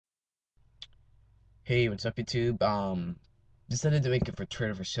Hey, what's up, YouTube? Decided to make it for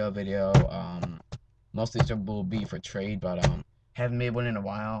trade or for sale video. Most of these will be for trade, but haven't made one in a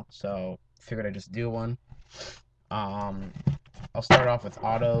while, so figured I'd just do one. Um, I'll start off with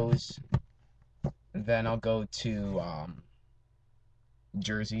autos, then I'll go to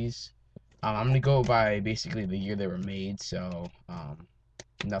jerseys. I'm gonna go by basically the year they were made, so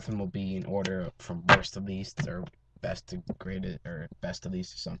nothing will be in order from worst to least or best to greatest or best to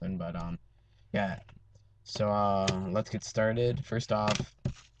least or something. But yeah. So let's get started. First off,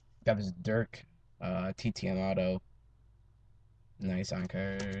 got this Dirk TTM auto. Nice on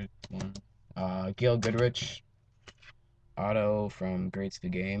card one. Gail Goodrich auto from Greats of the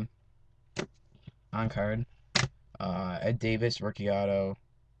Game on card. Ed Davis rookie auto,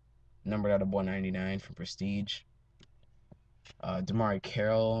 numbered out of 199 from Prestige. Damari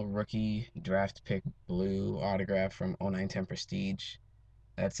Carroll rookie draft pick blue autograph from 0910 Prestige.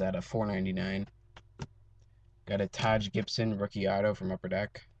 That's at a 499. Got a Taj Gibson rookie auto from Upper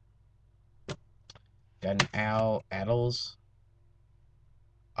Deck. Got an Al Adels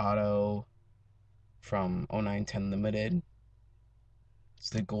auto from 0910 Limited.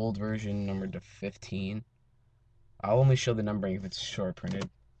 It's the gold version, numbered to 15. I'll only show the numbering if it's short printed.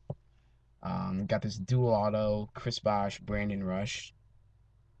 Got this dual auto, Chris Bosh, Brandon Rush,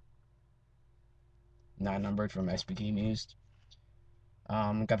 not numbered from SBK Mused.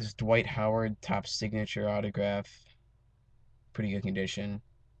 Got this Dwight Howard top signature autograph, pretty good condition.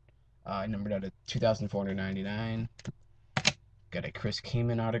 Numbered out of 2,499. Got a Chris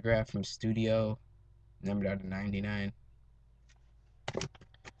Kaman autograph from Studio, numbered out of 99.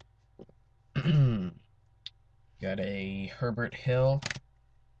 Got a Herbert Hill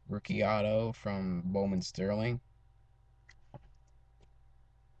rookie auto from Bowman Sterling.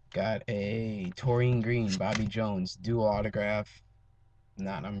 Got a Taurine Green Bobby Jones dual autograph,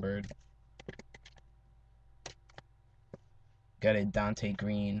 not numbered. Got a Dante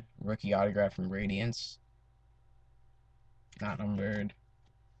Green rookie autograph from Radiance, not numbered.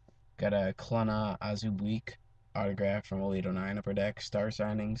 Got a Kluna Azubuike autograph from 0809 Upper Deck Star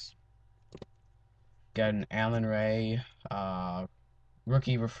Signings. Got an Allen Ray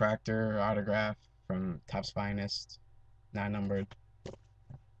rookie refractor autograph from Topps Finest, not numbered.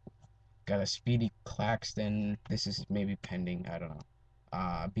 Got a Speedy Claxton. This is maybe pending. I don't know.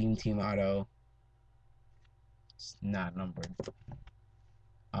 Beam Team Auto. It's not numbered.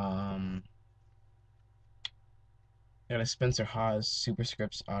 Got a Spencer Hawes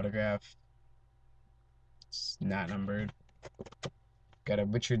Superscripts autograph. It's not numbered. Got a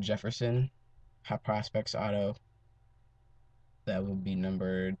Richard Jefferson Hot Prospects auto. That will be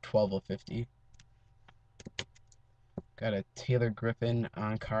numbered 12 of 50. Got a Taylor Griffin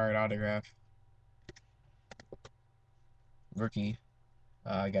on card autograph. Rookie.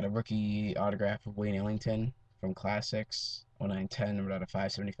 Got a rookie autograph of Wayne Ellington from Classics 0910, numbered out of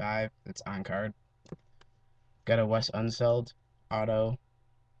 575. That's on card. Got a Wes Unseld auto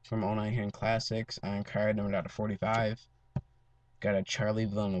from 0910 Classics on card, numbered out of 45. Got a Charlie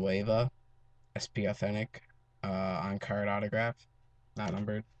Villanueva SP Authentic on card autograph, not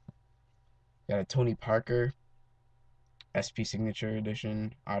numbered. Got a Tony Parker SP Signature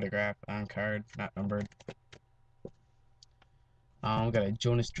Edition autograph on card, not numbered. Got a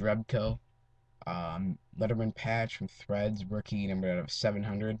Jonas Drebko Letterman patch from Threads, rookie, numbered out of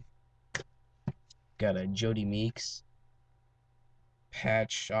 700. Got a Jody Meeks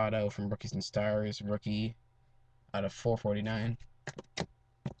patch auto from Rookies and Stars, rookie, out of 449.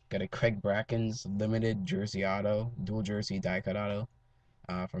 Got a Craig Brackens limited jersey auto, dual jersey die cut auto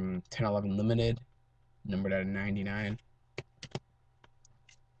from 1011 Limited, numbered out of 99.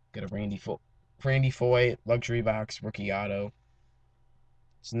 Got a Randy Foy luxury box rookie auto.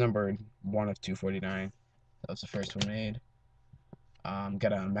 It's numbered 1 of 249. That was the first one made.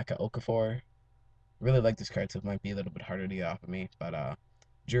 Got a Mecha Okafor. Really like this card, so it might be a little bit harder to get off of me. But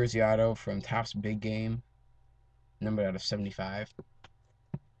jersey auto from Topps Big Game, numbered out of 75.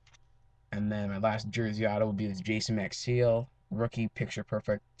 And then my last jersey auto will be this Jason Maxiel rookie picture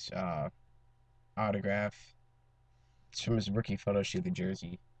perfect autograph. It's from his rookie photo shoot, the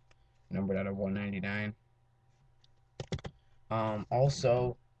jersey, numbered out of 199.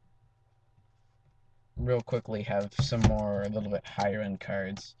 Also, real quickly, have some more a little bit higher end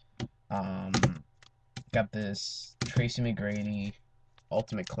cards. Got this Tracy McGrady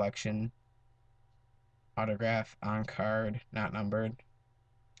Ultimate Collection autograph on card, not numbered.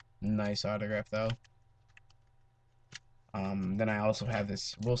 Nice autograph though. Then I also have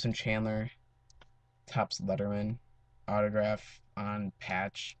this Wilson Chandler Topps Letterman autograph on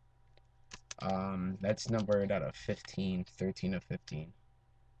patch. That's numbered out of 15, 13 of 15.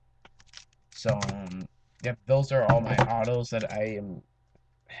 So yep, those are all my autos that I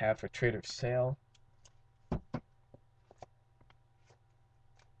have for trade or sale.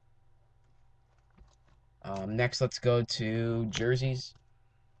 Next, let's go to jerseys.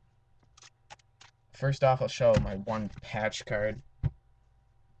 First off, I'll show my one patch card.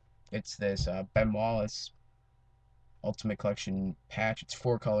 It's this Ben Wallace Ultimate Collection patch. It's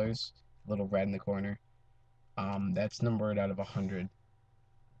 4 colors, a little red in the corner. That's numbered out of 100.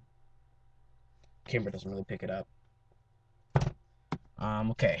 Camera doesn't really pick it up.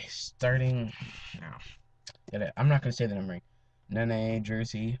 Okay, starting now. I'm not gonna say the numbering. Nene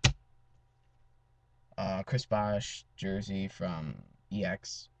jersey. Chris Bosh jersey from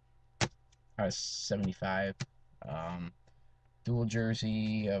EX out of 75. Dual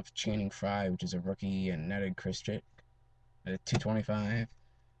jersey of Channing Frye, which is a rookie, and netted Kristic at 225.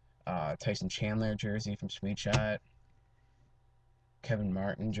 Tyson Chandler jersey from Sweet Shot. Kevin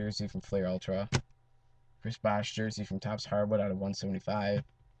Martin jersey from Flair Ultra. Chris Bosh jersey from Topps Hardwood out of 175.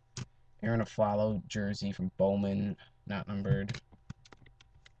 Aaron Aflalo jersey from Bowman, not numbered.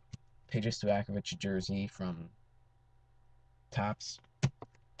 Peja Stojakovic jersey from Topps.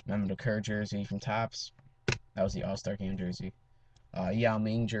 Mehmet Okur jersey from Topps. That was the All-Star Game jersey. Yao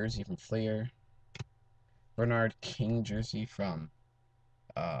Ming jersey from Flair. Bernard King jersey from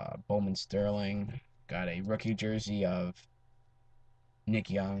Bowman Sterling. Got a rookie jersey of Nick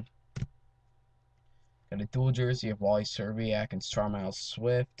Young. Got a dual jersey of Wally Serbiak and Starmile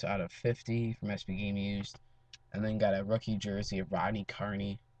Swift out of 50 from SB Game Used. And then got a rookie jersey of Rodney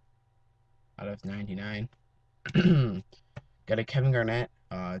Carney out of 99. Got a Kevin Garnett.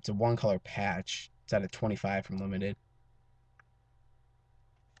 It's a 1-color patch. It's out of 25 from Limited.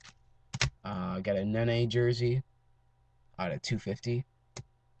 Got a Nene jersey out of 250.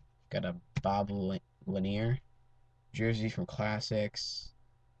 Got a Bob Lanier jersey from Classics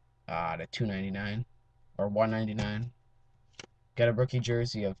out of 299 or 199. Got a rookie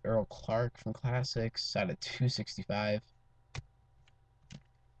jersey of Earl Clark from Classics out of 265.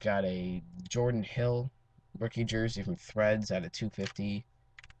 Got a Jordan Hill rookie jersey from Threads out of 250.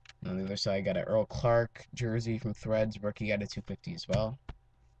 And on the other side, got an Earl Clark jersey from Threads, rookie out of 250 as well.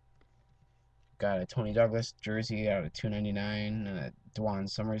 Got a Tony Douglas jersey out of 299 and a Dajuan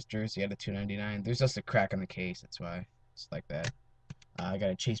Summers jersey out of 299. There's just a crack on the case, that's why it's like that. I got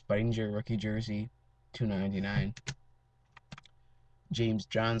a Chase Budinger rookie jersey, 299. James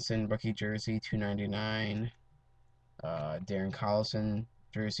Johnson rookie jersey, 299. Darren Collison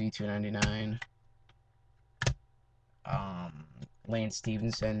jersey, 299. Lance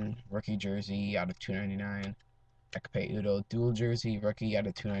Stevenson rookie jersey out of 299. Ekpe Udo dual jersey rookie out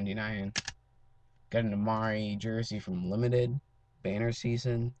of 299. Got an Amari jersey from Limited banner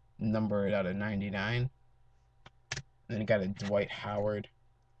season, numbered out of 99. And then got a Dwight Howard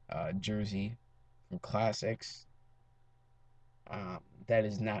jersey from Classics. That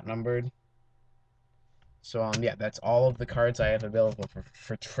is not numbered. So yeah, that's all of the cards I have available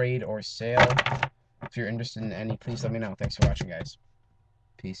for trade or sale. If you're interested in any, please let me know. Thanks for watching, guys.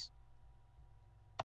 Peace.